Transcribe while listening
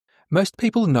Most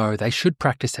people know they should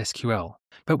practice SQL,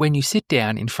 but when you sit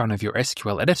down in front of your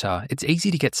SQL editor, it's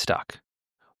easy to get stuck.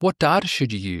 What data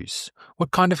should you use?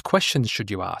 What kind of questions should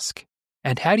you ask?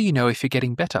 And how do you know if you're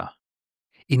getting better?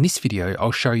 In this video,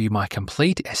 I'll show you my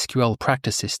complete SQL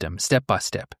practice system step by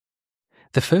step.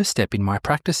 The first step in my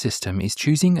practice system is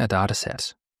choosing a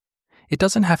dataset. It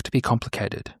doesn't have to be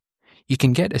complicated. You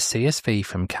can get a CSV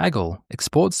from Kaggle,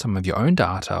 export some of your own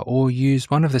data, or use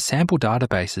one of the sample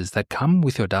databases that come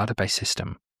with your database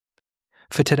system.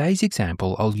 For today's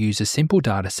example, I'll use a simple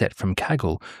dataset from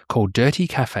Kaggle called Dirty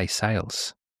Cafe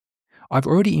Sales. I've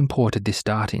already imported this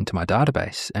data into my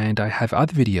database, and I have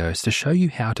other videos to show you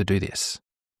how to do this.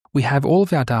 We have all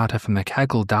of our data from the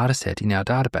Kaggle dataset in our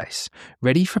database,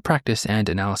 ready for practice and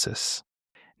analysis.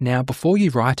 Now, before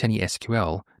you write any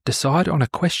SQL, decide on a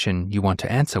question you want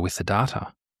to answer with the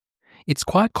data. It's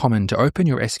quite common to open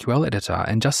your SQL editor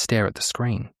and just stare at the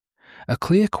screen. A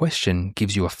clear question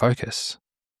gives you a focus.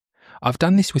 I've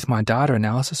done this with my data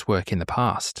analysis work in the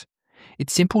past.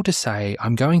 It's simple to say,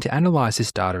 I'm going to analyse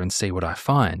this data and see what I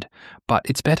find, but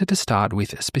it's better to start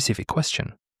with a specific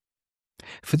question.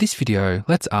 For this video,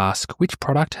 let's ask which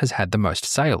product has had the most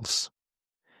sales.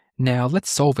 Now let's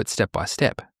solve it step by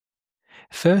step.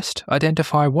 First,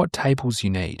 identify what tables you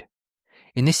need.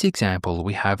 In this example,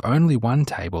 we have only one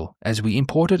table as we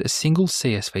imported a single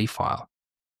CSV file.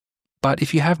 But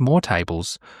if you have more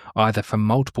tables, either from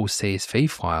multiple CSV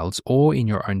files or in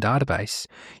your own database,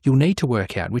 you'll need to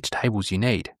work out which tables you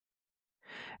need.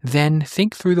 Then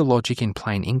think through the logic in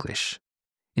plain English.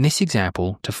 In this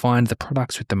example, to find the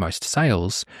products with the most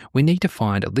sales, we need to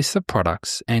find a list of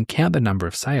products and count the number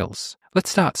of sales. Let's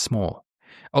start small.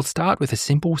 I'll start with a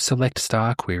simple select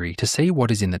star query to see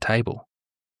what is in the table.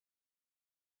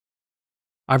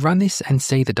 I run this and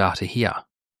see the data here.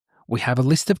 We have a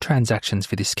list of transactions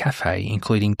for this cafe,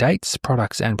 including dates,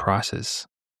 products, and prices.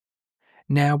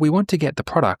 Now we want to get the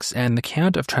products and the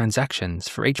count of transactions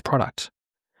for each product.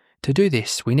 To do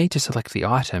this, we need to select the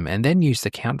item and then use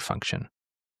the count function.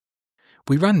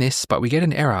 We run this, but we get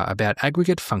an error about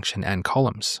aggregate function and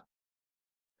columns.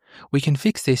 We can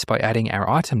fix this by adding our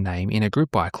item name in a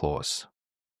group by clause.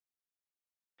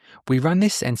 We run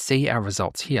this and see our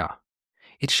results here.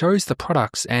 It shows the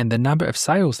products and the number of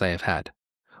sales they have had.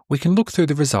 We can look through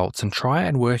the results and try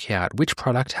and work out which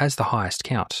product has the highest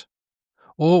count.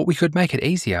 Or we could make it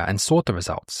easier and sort the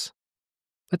results.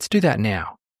 Let's do that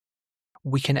now.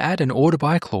 We can add an order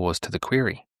by clause to the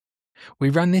query. We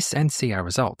run this and see our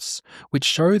results, which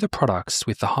show the products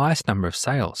with the highest number of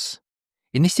sales.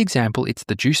 In this example, it's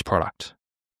the juice product.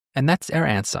 And that's our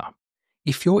answer.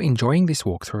 If you're enjoying this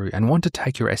walkthrough and want to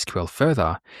take your SQL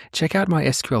further, check out my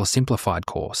SQL Simplified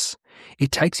course.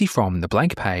 It takes you from the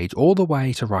blank page all the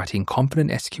way to writing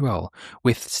competent SQL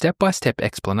with step-by-step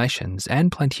explanations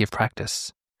and plenty of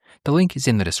practice. The link is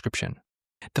in the description.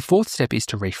 The fourth step is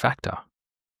to refactor.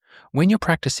 When you're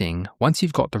practicing, once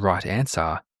you've got the right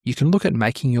answer, you can look at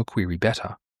making your query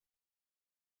better.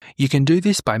 You can do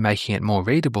this by making it more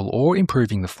readable or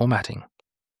improving the formatting.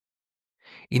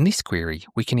 In this query,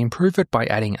 we can improve it by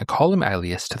adding a column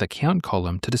alias to the count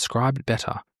column to describe it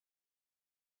better.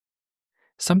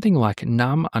 Something like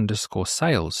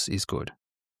num_sales is good.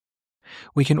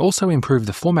 We can also improve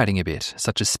the formatting a bit,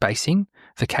 such as spacing,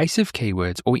 the case of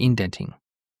keywords, or indenting.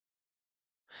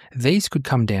 These could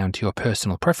come down to your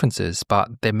personal preferences,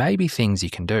 but there may be things you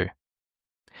can do.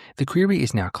 The query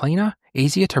is now cleaner,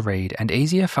 easier to read, and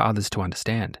easier for others to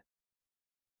understand.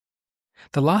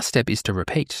 The last step is to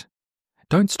repeat.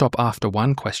 Don't stop after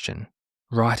one question.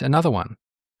 Write another one.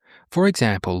 For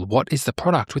example, what is the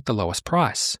product with the lowest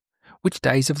price? Which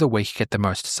days of the week get the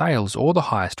most sales or the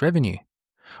highest revenue?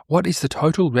 What is the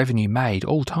total revenue made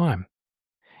all time?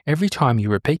 Every time you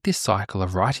repeat this cycle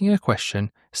of writing a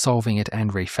question, solving it,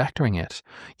 and refactoring it,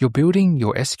 you're building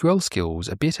your SQL skills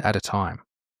a bit at a time.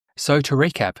 So to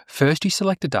recap, first you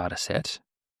select a dataset,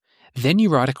 then you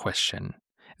write a question,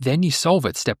 then you solve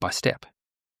it step by step.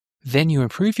 Then you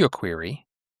improve your query,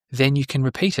 then you can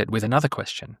repeat it with another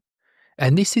question.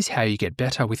 And this is how you get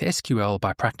better with SQL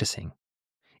by practicing.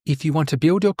 If you want to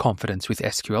build your confidence with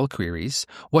SQL queries,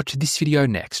 watch this video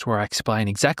next where I explain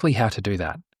exactly how to do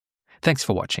that. Thanks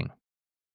for watching.